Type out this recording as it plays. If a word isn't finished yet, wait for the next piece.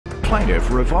Plaintiff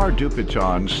Rivard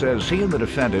Dupiton says he and the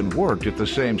defendant worked at the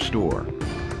same store,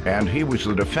 and he was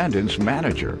the defendant's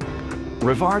manager.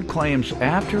 Rivard claims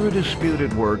after a dispute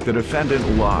at work, the defendant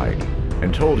lied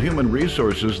and told Human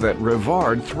Resources that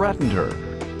Rivard threatened her,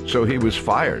 so he was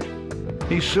fired.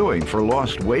 He's suing for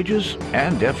lost wages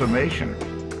and defamation.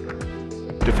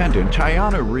 Defendant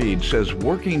Tiana Reed says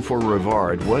working for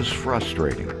Rivard was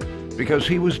frustrating because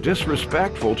he was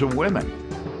disrespectful to women.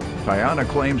 Tiana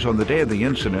claims on the day of the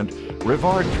incident,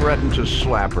 Rivard threatened to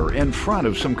slap her in front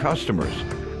of some customers,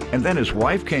 and then his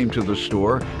wife came to the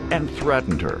store and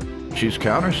threatened her. She's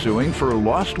countersuing for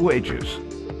lost wages.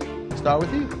 Start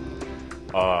with you.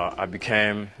 I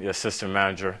became the assistant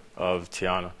manager of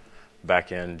Tiana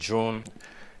back in June,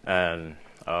 and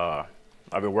I've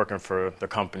been working for the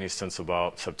company since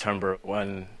about September.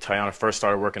 When Tiana first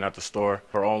started working at the store,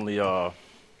 her only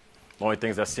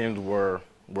things that seemed were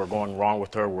going wrong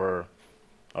with her were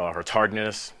her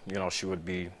tardiness. You know, she would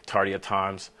be tardy at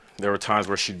times. There were times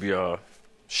where she'd be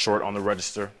short on the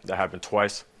register. That happened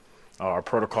twice. Our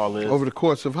protocol is... Over the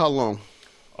course of how long?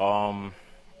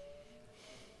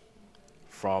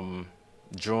 From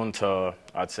June to,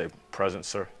 I'd say, present,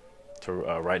 sir, to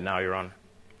right now, Your Honor.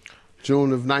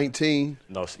 June of 19?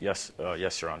 No, yes,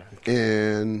 yes, Your Honor.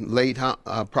 And late,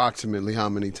 approximately how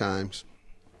many times?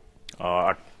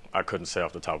 I couldn't say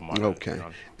off the top of my head. Okay. Your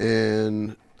Honor.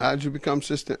 And how did you become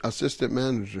assistant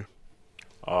manager?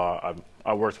 I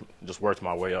just worked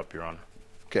my way up, Your Honor.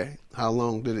 Okay. How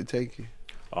long did it take you?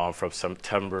 From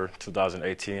September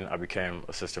 2018, I became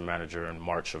assistant manager in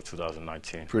March of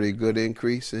 2019. Pretty good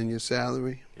increase in your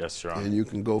salary? Yes, Your Honor. And you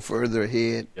can go further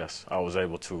ahead? Yes, I was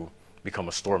able to become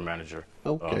a store manager.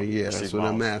 Okay, yeah, that's what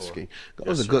I'm asking.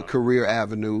 Those Yes, are good Honor. career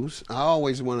avenues. I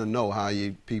always want to know how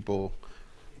people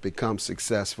become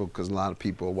successful, because a lot of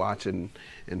people are watching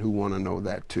and who want to know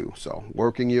that too. So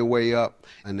working your way up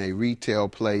in a retail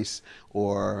place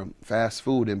or fast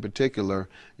food in particular,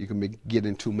 you can get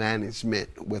into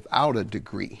management without a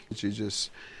degree. You just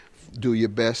do your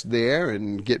best there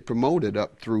and get promoted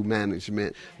up through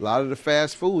management. A lot of the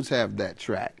fast foods have that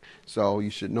track, so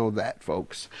you should know that,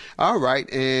 folks. All right,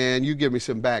 and you give me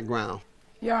some background.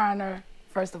 Your Honor,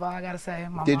 first of all, I gotta say,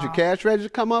 my Did mom, your cash register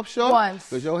come up short? Once.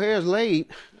 Because your hair's laid.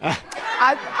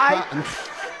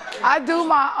 I do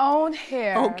my own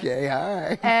hair. Okay, all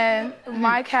right. And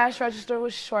my cash register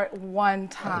was short one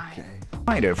time. Okay.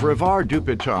 Plaintiff Rivard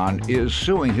Dupiton is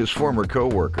suing his former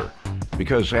co-worker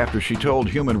because after she told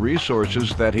Human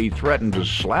Resources that he threatened to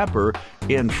slap her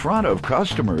in front of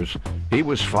customers, he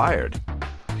was fired.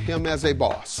 Him as a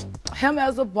boss. Him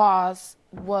as a boss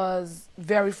was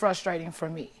very frustrating for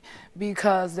me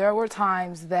because there were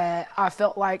times that I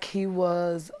felt like he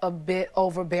was a bit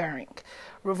overbearing.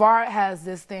 Rivard has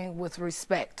this thing with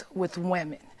respect with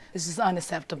women. It's just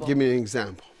unacceptable. Give me an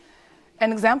example.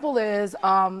 An example is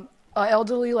an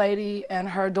elderly lady and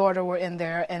her daughter were in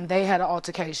there and they had an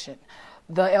altercation.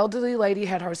 The elderly lady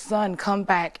had her son come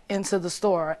back into the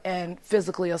store and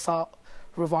physically assault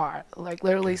Rivard, like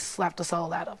literally slapped the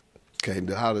soul out of him.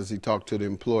 Okay, how does he talk to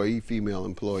the female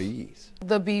employees?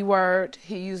 The B word,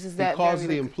 he uses that. He calls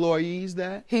the employees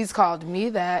that? He's called me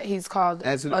that. He's called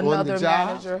As in, another on the job?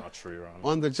 manager. Not true, Your Honor.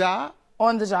 On the job?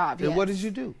 On the job, yes. And what did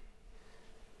you do?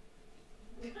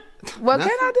 What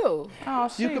Nothing? can I do? Oh,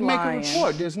 You can make a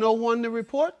report. There's no one to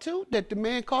report to that the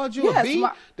man called you Yes, a B?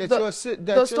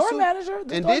 the store manager.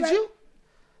 And did you?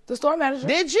 The store manager.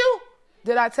 Did you?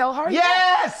 Did I tell her?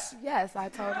 Yes! Yes, I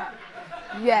told her.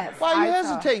 Yes. Why you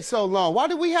hesitate so long? Why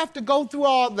do we have to go through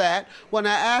all that when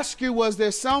I ask you, was there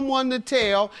someone to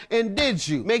tell, and did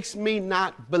you? Makes me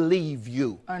not believe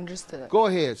you. Understood. Go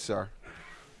ahead, sir.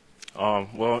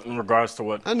 Well, in regards to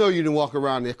what... I know you didn't walk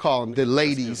around there calling the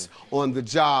ladies on the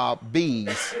job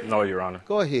B's. No, Your Honor.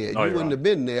 Go ahead. No, you Your wouldn't Honor. have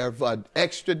been there for an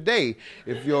extra day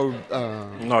if you're...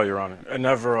 No, Your Honor. And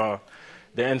never,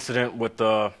 the incident with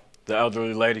the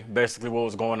elderly lady, basically what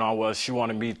was going on was she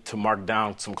wanted me to mark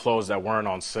down some clothes that weren't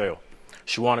on sale.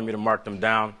 She wanted me to mark them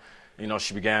down. You know,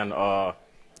 she began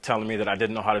telling me that I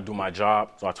didn't know how to do my job.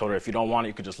 So I told her, if you don't want it,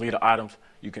 you could just leave the items.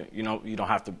 You can, you know, you don't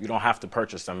have to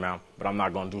purchase them, ma'am. But I'm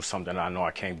not going to do something that I know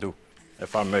I can't do.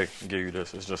 If I may give you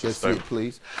this, it's just a statement.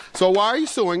 Please. So why are you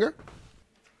suing her?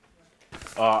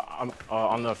 On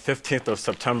the 15th of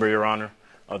September, Your Honor,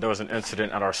 there was an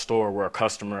incident at our store where a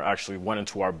customer actually went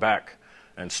into our back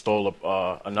and stole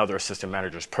another assistant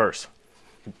manager's purse.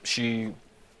 She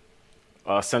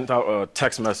sent out a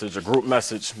text message, a group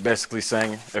message, basically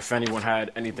saying if anyone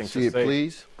had anything to say,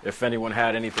 please. If anyone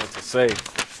had anything to say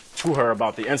to her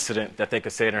about the incident, that they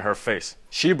could say it in her face.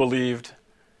 She believed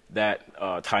that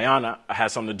Tiana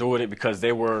had something to do with it because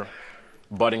they were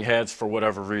butting heads for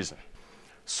whatever reason.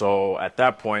 So at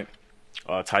that point,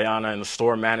 Tiana and the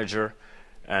store manager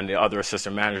and the other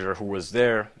assistant manager who was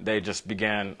there, they just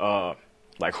began,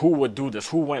 like, who would do this?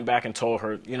 Who went back and told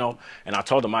her, you know? And I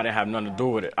told them I didn't have nothing to do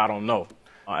with it. I don't know.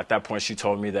 At that point, she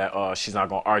told me that she's not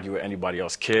going to argue with anybody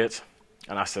else's kids.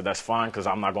 And I said, that's fine, because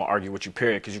I'm not going to argue with you,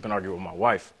 period, because you can argue with my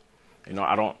wife. You know,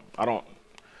 I don't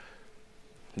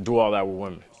do all that with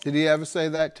women. Did he ever say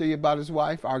that to you about his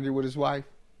wife, argue with his wife?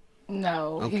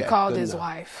 No, Okay, he called good his enough.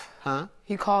 wife. Huh?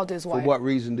 He called his wife. For what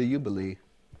reason do you believe?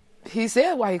 He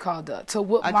said why he called her, to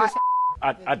whoop my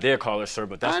I did call her, sir,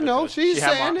 but that's I know, because she's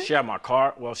saying it. She had my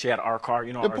car. Well, she had our car,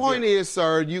 you know. The point is,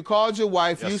 sir, you called your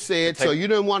wife, Yes, you said, to take- so you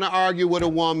didn't want to argue with a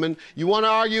woman. You want to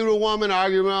argue with a woman,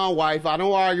 argue with my wife. I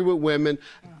don't argue with women.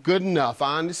 Good enough,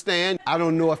 I understand. I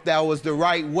don't know if that was the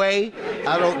right way.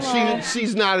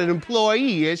 She's not an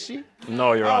employee, is she?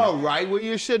 No, Your Honor. All right, well,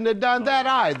 you shouldn't have done that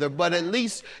either, but at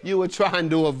least you were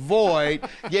trying to avoid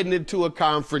getting into a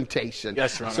confrontation.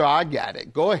 Yes, Your Honor. So I got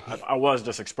it. Go ahead. I was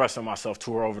just expressing myself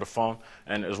to her over the phone,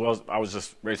 and as well as I was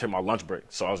just ready to take my lunch break,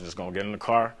 so I was just gonna get in the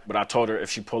car. But I told her if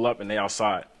she pull up and they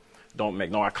outside, don't make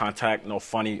no eye contact, no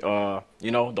funny,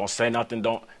 you know, don't say nothing,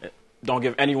 don't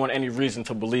give anyone any reason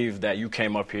to believe that you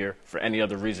came up here for any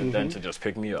other reason than to just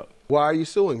pick me up. Why are you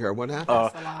suing her? What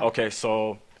happened? Okay,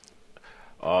 so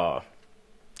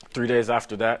 3 days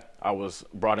after that, I was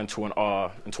brought into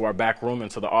our back room,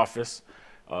 into the office.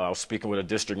 I was speaking with a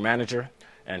district manager,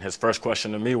 and his first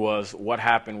question to me was, what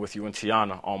happened with you and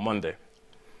Tiana on Monday?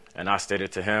 And I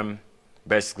stated to him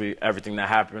basically everything that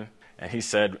happened, and he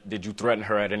said, did you threaten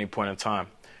her at any point in time?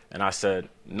 And I said,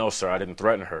 no, sir, I didn't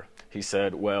threaten her. He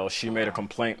said, well, she made a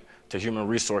complaint to Human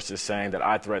Resources saying that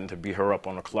I threatened to beat her up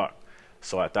on the clock.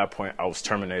 So at that point, I was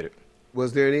terminated.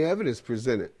 Was there any evidence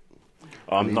presented?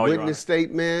 No, Your Honor. Witness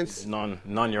statements? None,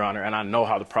 Your Honor. And I know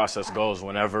how the process goes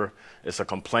whenever it's a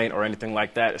complaint or anything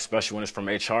like that, especially when it's from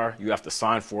HR. You have to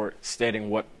sign for it stating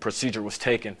what procedure was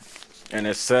taken. And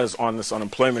it says on this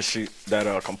unemployment sheet that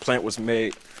a complaint was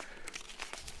made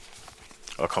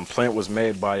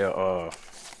by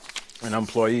an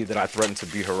employee that I threatened to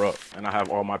beat her up. And I have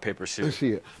all my papers here. Let's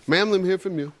see it. Ma'am, let me hear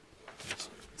from you.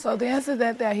 So the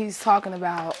incident that he's talking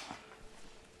about,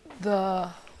 the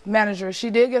manager,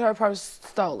 she did get her purse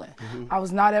stolen. I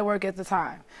was not at work at the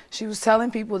time. She was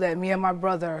telling people that me and my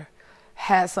brother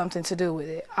had something to do with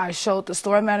it. I showed the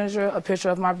store manager a picture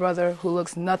of my brother who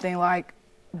looks nothing like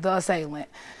the assailant.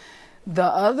 The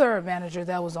other manager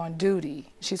that was on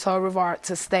duty, she told Rivard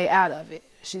to stay out of it.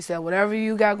 She said, whatever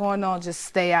you got going on, just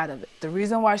stay out of it. The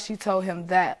reason why she told him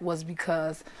that was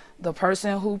because the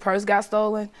person whose purse got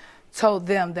stolen told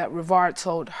them that Rivard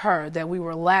told her that we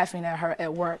were laughing at her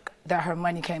at work, that her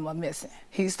money came up missing.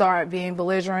 He started being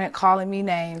belligerent, calling me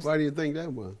names. Why do you think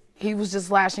that was? He was just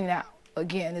lashing out.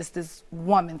 Again, it's this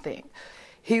woman thing.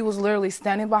 He was literally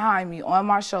standing behind me on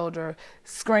my shoulder,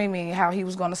 screaming how he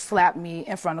was going to slap me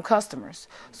in front of customers.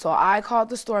 So I called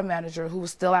the store manager, who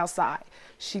was still outside.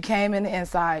 She came in the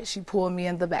inside. She pulled me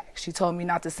in the back. She told me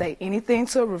not to say anything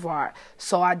to Rivard,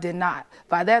 so I did not.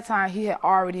 By that time, he had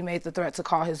already made the threat to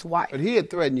call his wife. But he had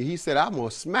threatened you. He said, I'm going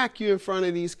to smack you in front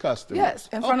of these customers. Yes,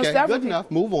 in front of several good people.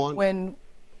 enough. Move on. When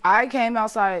I came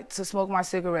outside to smoke my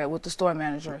cigarette with the store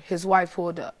manager, his wife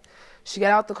pulled up. She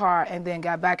got out the car and then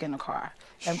got back in the car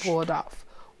and pulled off.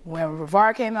 When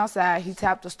Rivard came outside, he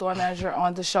tapped the store manager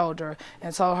on the shoulder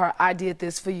and told her, I did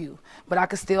this for you, but I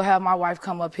could still have my wife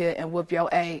come up here and whoop your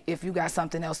A if you got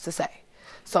something else to say.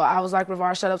 So I was like,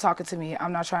 Rivard, shut up talking to me.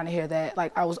 I'm not trying to hear that.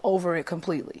 Like, I was over it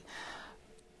completely.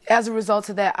 As a result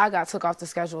of that, I got took off the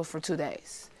schedule for 2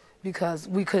 days because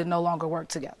we could no longer work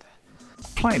together.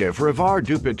 Plaintiff Rivard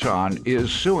Dupiton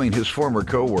is suing his former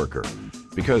co-worker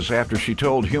because after she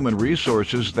told Human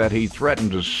Resources that he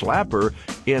threatened to slap her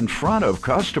in front of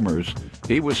customers,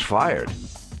 he was fired.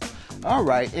 All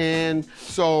right, and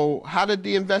so how did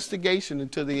the investigation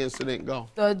into the incident go?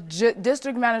 The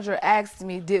district manager asked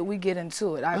me, did we get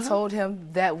into it? I told him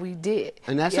that we did.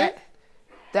 And that's it?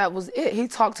 That was it. He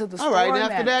talked to the store All right, and after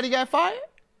manager. that he got fired?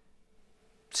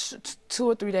 2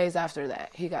 or 3 days after that,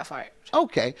 he got fired.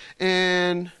 Okay,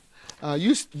 and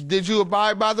did you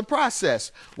abide by the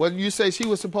process? What did you say, she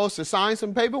was supposed to sign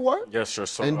some paperwork? Yes, sir.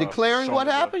 So, and declaring what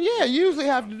happened? Yeah, you usually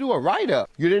have to do a write-up.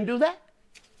 You didn't do that?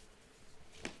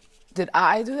 Did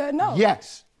I do that? No.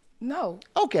 Yes. No.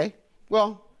 Okay,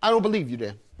 well, I don't believe you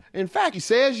then. In fact, he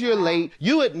says you're late.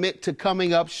 You admit to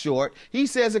coming up short. He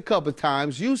says a couple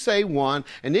times. You say one.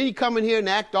 And then you come in here and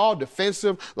act all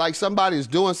defensive like somebody's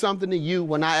doing something to you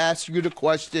when I ask you the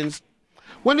questions.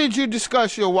 When did you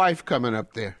discuss your wife coming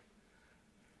up there?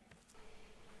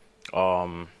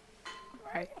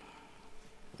 Right.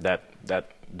 That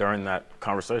during that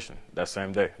conversation, that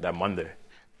same day, that Monday.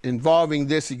 involving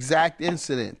this exact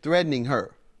incident, threatening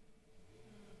her?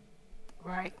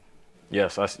 Right.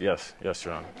 Yes, yes,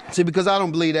 Your Honor. See, because I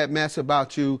don't believe that mess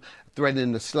about you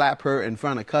threatening to slap her in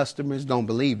front of customers. Don't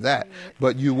believe that.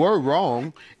 But you were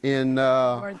wrong in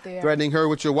threatening her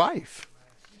with your wife.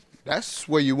 That's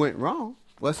where you went wrong.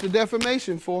 What's the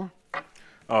defamation for?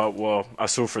 Well, I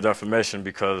sued for defamation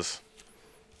because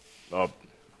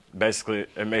basically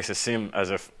it makes it seem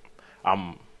as if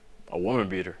I'm a woman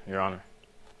beater, Your Honor.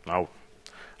 No,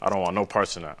 I don't want no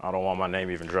parts in that. I don't want my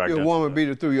name even dragged You're a into woman that.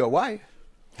 beater through your wife.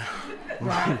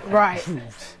 Right.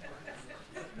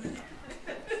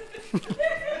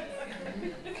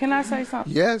 Can I say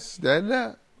something? Yes,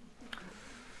 that.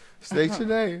 State your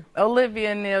name.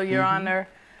 Olivia Neal, Your Honor.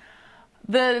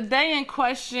 The day in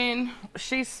question,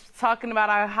 she's talking about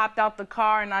I hopped out the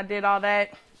car and I did all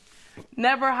that.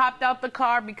 Never hopped out the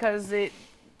car because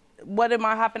what am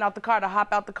I hopping out the car? To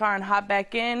hop out the car and hop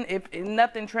back in? If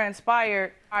nothing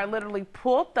transpired, I literally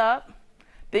pulled up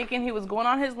thinking he was going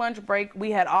on his lunch break.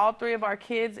 We had all 3 of our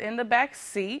kids in the back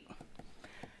seat.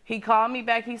 He called me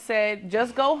back. He said,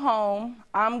 just go home.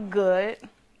 I'm good.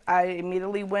 I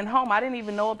immediately went home. I didn't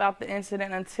even know about the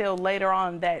incident until later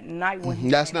on that night when he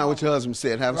That's not what your husband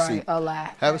said. Have a seat. A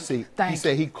lie. Have a seat. He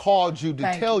said he called you to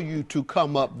tell you to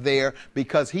come up there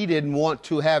because he didn't want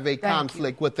to have a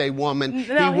conflict with a woman.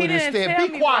 No, he would instead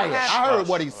be quiet. I heard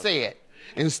what he said.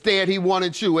 Instead, he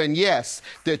wanted you. And yes,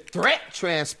 the threat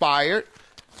transpired.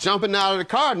 Jumping out of the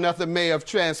car, nothing may have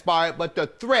transpired, but the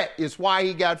threat is why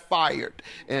he got fired.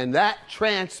 And that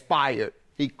transpired.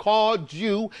 He called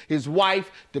you, his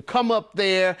wife, to come up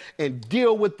there and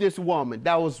deal with this woman.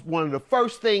 That was one of the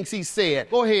first things he said.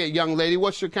 Go ahead, young lady.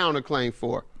 What's your counterclaim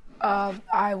for?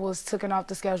 I was taken off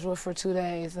the schedule for 2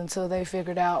 days until they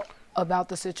figured out about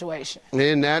the situation.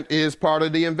 And that is part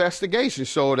of the investigation.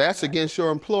 So that's against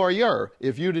your employer.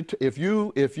 If you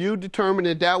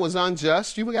determine that was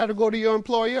unjust, you got to go to your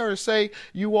employer and say,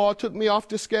 you all took me off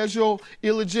the schedule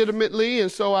illegitimately, and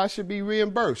so I should be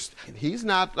reimbursed. And he's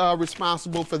not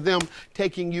responsible for them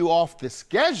taking you off the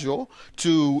schedule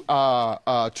to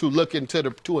look into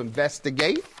to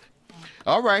investigate.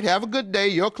 All right, have a good day.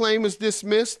 Your claim is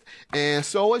dismissed, and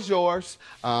so is yours.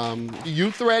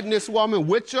 You threatened this woman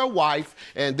with your wife,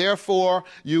 and therefore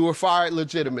you were fired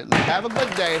legitimately. Have a good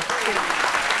day.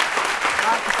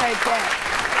 I can take that.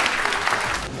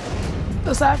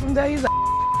 Aside from that, he's a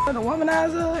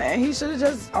womanizer, and he should have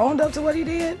just owned up to what he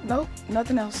did. Nope,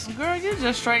 nothing else. Girl, you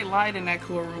just straight lied in that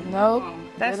courtroom. Nope,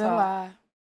 That's didn't all. lie.